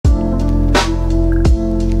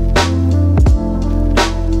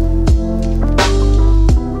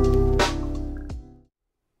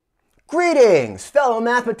Greetings, fellow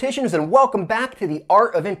mathematicians, and welcome back to the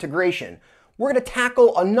Art of Integration. We're going to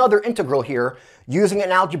tackle another integral here using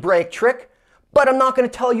an algebraic trick, but I'm not going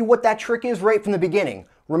to tell you what that trick is right from the beginning.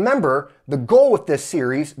 Remember, the goal with this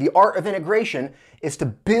series, the Art of Integration, is to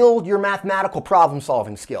build your mathematical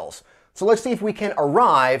problem-solving skills. So let's see if we can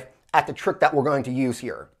arrive at the trick that we're going to use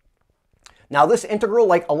here. Now, this integral,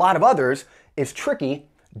 like a lot of others, is tricky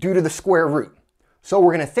due to the square root. So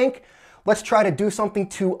we're going to think, let's try to do something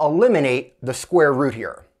to eliminate the square root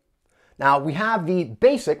here. Now, we have the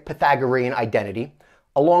basic Pythagorean identity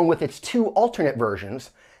along with its two alternate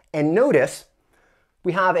versions, and notice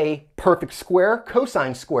we have a perfect square,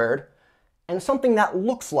 cosine squared, and something that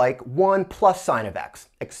looks like 1 plus sine of x,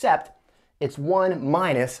 except it's 1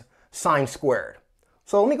 minus sine squared.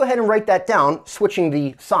 So let me go ahead and write that down, switching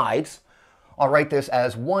the sides. I'll write this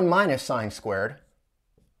as 1 minus sine squared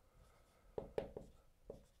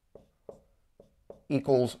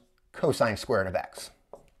equals cosine squared of x.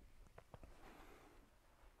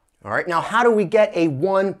 All right, now how do we get a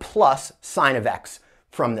 1 plus sine of x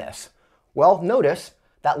from this? Well, notice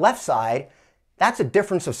that left side, that's a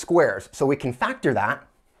difference of squares, so we can factor that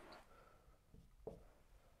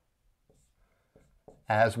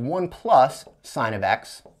as 1 plus sine of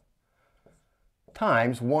x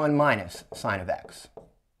times 1 minus sine of x.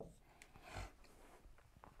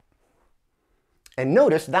 And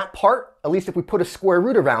notice that part, at least if we put a square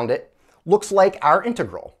root around it, looks like our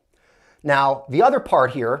integral. Now, the other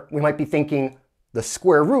part here, we might be thinking the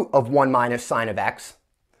square root of 1 minus sine of x.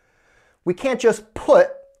 We can't just put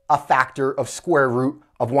a factor of square root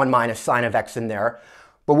of 1 minus sine of x in there,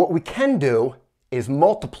 but what we can do is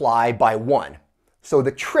multiply by 1. So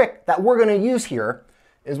the trick that we're going to use here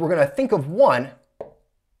is we're going to think of 1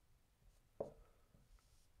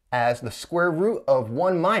 as the square root of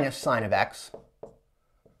 1 minus sine of x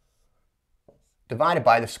divided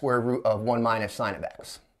by the square root of 1 minus sine of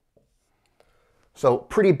x. So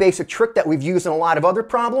pretty basic trick that we've used in a lot of other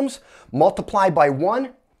problems. Multiply by 1,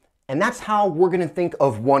 and that's how we're going to think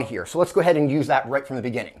of 1 here. So let's go ahead and use that right from the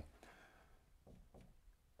beginning.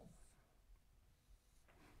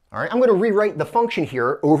 All right, I'm going to rewrite the function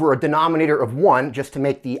here over a denominator of 1 just to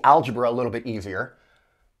make the algebra a little bit easier.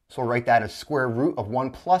 So we'll write that as square root of 1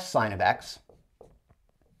 plus sine of x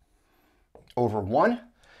over 1.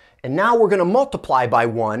 And now we're going to multiply by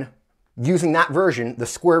 1 using that version, the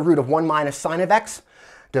square root of 1 minus sine of x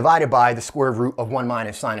divided by the square root of 1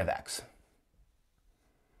 minus sine of x.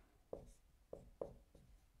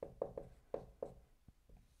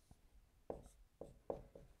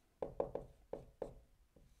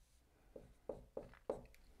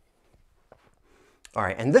 All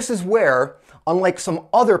right, and this is where, unlike some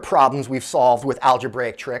other problems we've solved with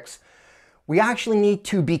algebraic tricks, we actually need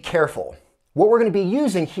to be careful. What we're going to be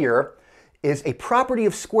using here is a property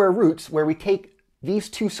of square roots where we take these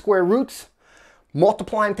two square roots,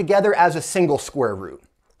 multiply them together as a single square root.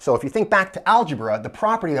 So if you think back to algebra, the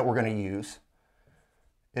property that we're going to use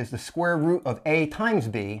is the square root of a times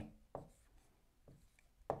b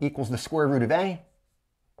equals the square root of a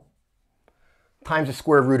times the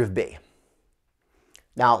square root of b.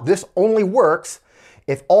 Now, this only works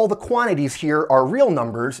if all the quantities here are real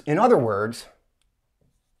numbers. In other words,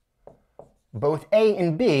 both a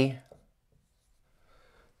and b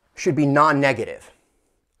should be non-negative.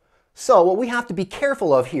 So what we have to be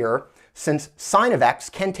careful of here, since sine of x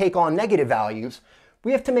can take on negative values,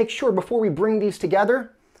 we have to make sure before we bring these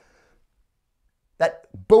together that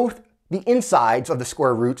both the insides of the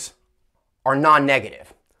square roots are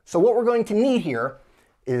non-negative. So what we're going to need here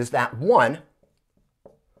is that 1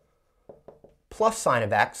 plus sine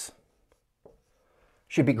of x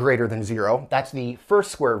should be greater than 0. That's the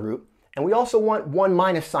first square root. And we also want 1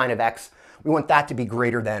 minus sine of x. We want that to be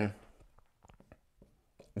greater than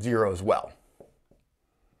 0 as well.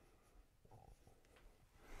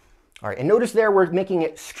 All right, and notice there we're making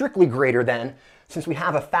it strictly greater than, since we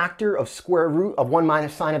have a factor of square root of 1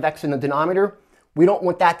 minus sine of x in the denominator. We don't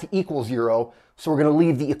want that to equal 0, so we're going to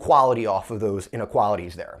leave the equality off of those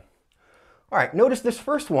inequalities there. All right, notice this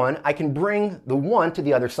first one, I can bring the 1 to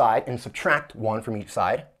the other side and subtract 1 from each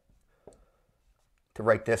side to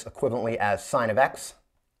write this equivalently as sine of x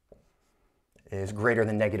is greater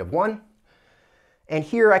than negative 1. And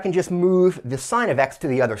here I can just move the sine of x to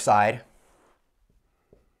the other side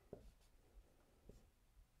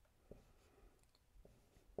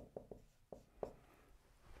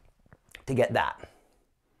to get that.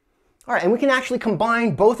 All right, and we can actually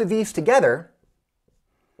combine both of these together.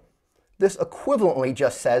 This equivalently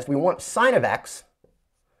just says we want sine of x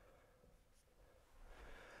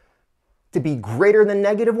to be greater than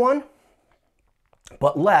negative 1,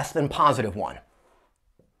 but less than positive 1.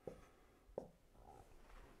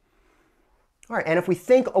 All right, and if we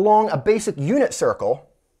think along a basic unit circle,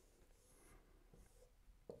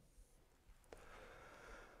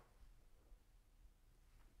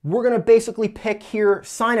 we're going to basically pick here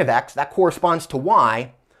sine of x, that corresponds to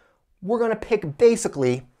y. We're going to pick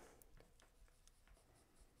basically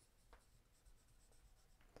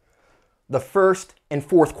the first and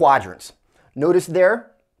fourth quadrants. Notice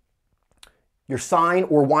there, your sine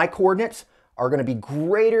or y coordinates are going to be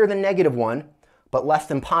greater than -1, but less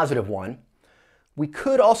than +1. We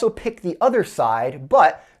could also pick the other side,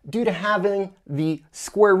 but due to having the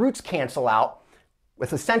square roots cancel out,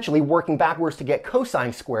 with essentially working backwards to get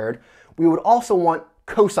cosine squared, we would also want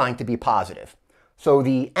cosine to be positive. So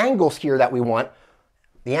the angles here that we want,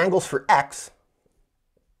 the angles for x,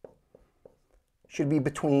 should be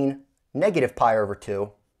between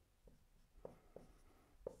 -π/2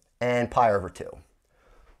 and π/2.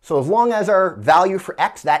 So as long as our value for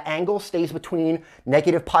x, that angle, stays between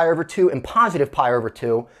 -π/2 and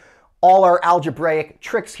 +π/2, all our algebraic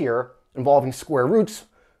tricks here involving square roots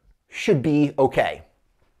should be okay.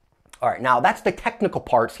 All right, now that's the technical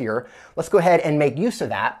parts here. Let's go ahead and make use of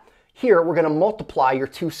that. Here, we're going to multiply your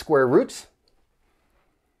two square roots.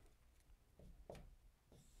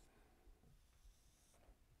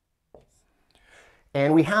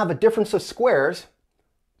 And we have a difference of squares.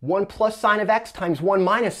 1 plus sine of x times 1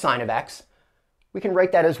 minus sine of x. We can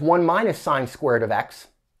write that as 1 minus sine squared of x.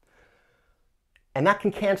 And that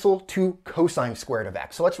can cancel to cosine squared of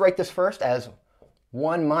x. So let's write this first as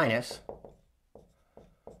 1 minus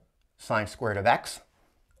sine squared of x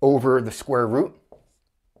over the square root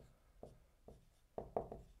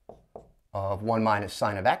of 1 minus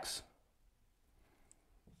sine of x.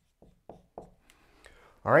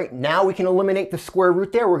 All right, now we can eliminate the square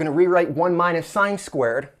root there. We're going to rewrite 1 minus sine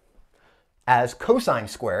squared as cosine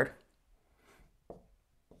squared.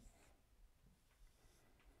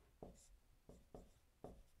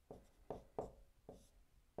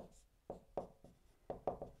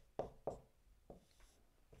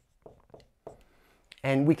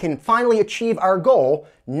 And we can finally achieve our goal.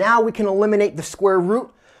 Now we can eliminate the square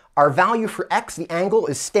root. Our value for x, the angle,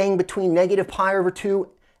 is staying between -π/2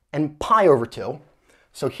 and π/2.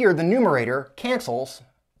 So here the numerator cancels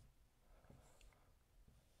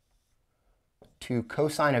to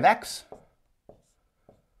cosine of x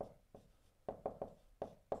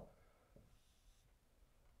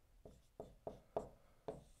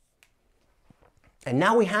and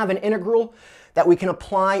now we have an integral that we can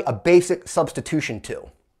apply a basic substitution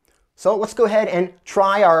to. So let's go ahead and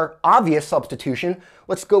try our obvious substitution.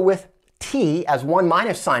 Let's go with t as 1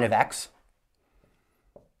 minus sine of x.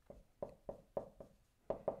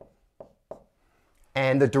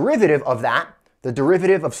 And the derivative of that, the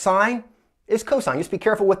derivative of sine, is cosine. Just be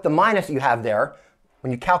careful with the minus that you have there.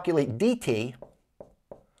 When you calculate dt,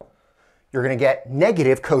 you're going to get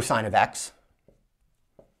negative cosine of x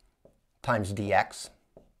times dx.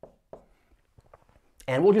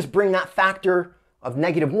 And we'll just bring that factor of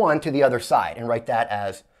 -1 to the other side and write that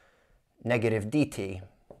as negative dt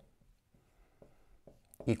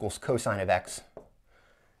equals cosine of x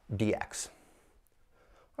dx.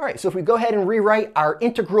 All right, so if we go ahead and rewrite our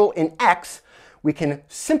integral in x, we can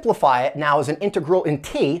simplify it now as an integral in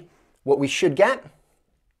t. What we should get,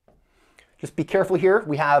 just be careful here,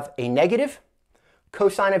 we have a negative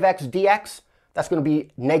cosine of x dx. That's going to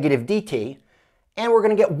be negative dt. And we're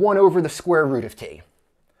going to get 1 over the square root of t.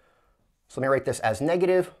 So let me write this as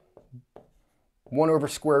negative 1 over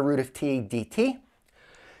square root of t dt.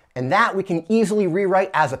 And that we can easily rewrite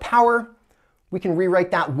as a power. We can rewrite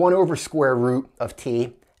that 1 over square root of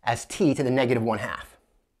t as t to the -1/2.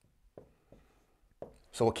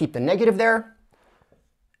 So we'll keep the negative there,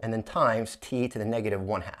 and then times t to the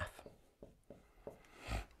 -1/2.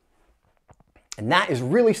 And that is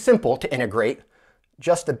really simple to integrate.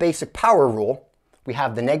 Just the basic power rule. We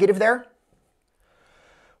have the negative there.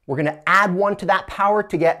 We're going to add 1 to that power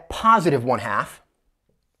to get +1/2.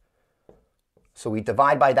 So we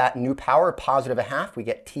divide by that new power, +1/2. We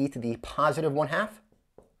get t to the +1/2.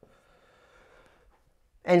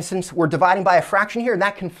 And since we're dividing by a fraction here,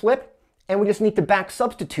 that can flip. And we just need to back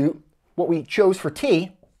substitute what we chose for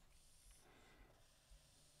t,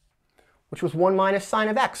 which was 1 minus sine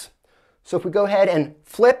of x. So if we go ahead and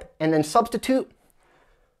flip and then substitute,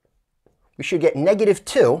 we should get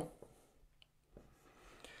 -2.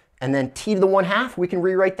 And then t to the 1/2, we can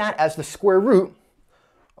rewrite that as the square root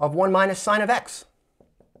of 1 minus sine of x.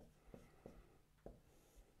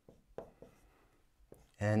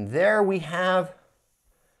 And there we have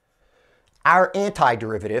our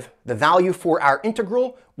antiderivative, the value for our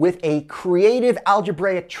integral, with a creative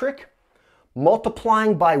algebraic trick,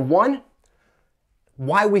 multiplying by 1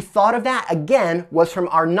 Why we thought of that, again, was from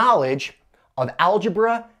our knowledge of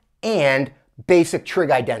algebra and basic trig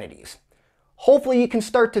identities. Hopefully you can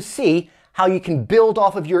start to see how you can build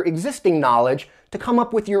off of your existing knowledge to come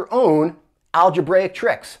up with your own algebraic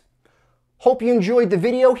tricks. Hope you enjoyed the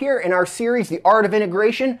video here in our series, The Art of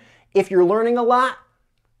Integration. If you're learning a lot,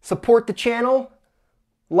 support the channel,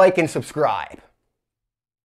 like and subscribe.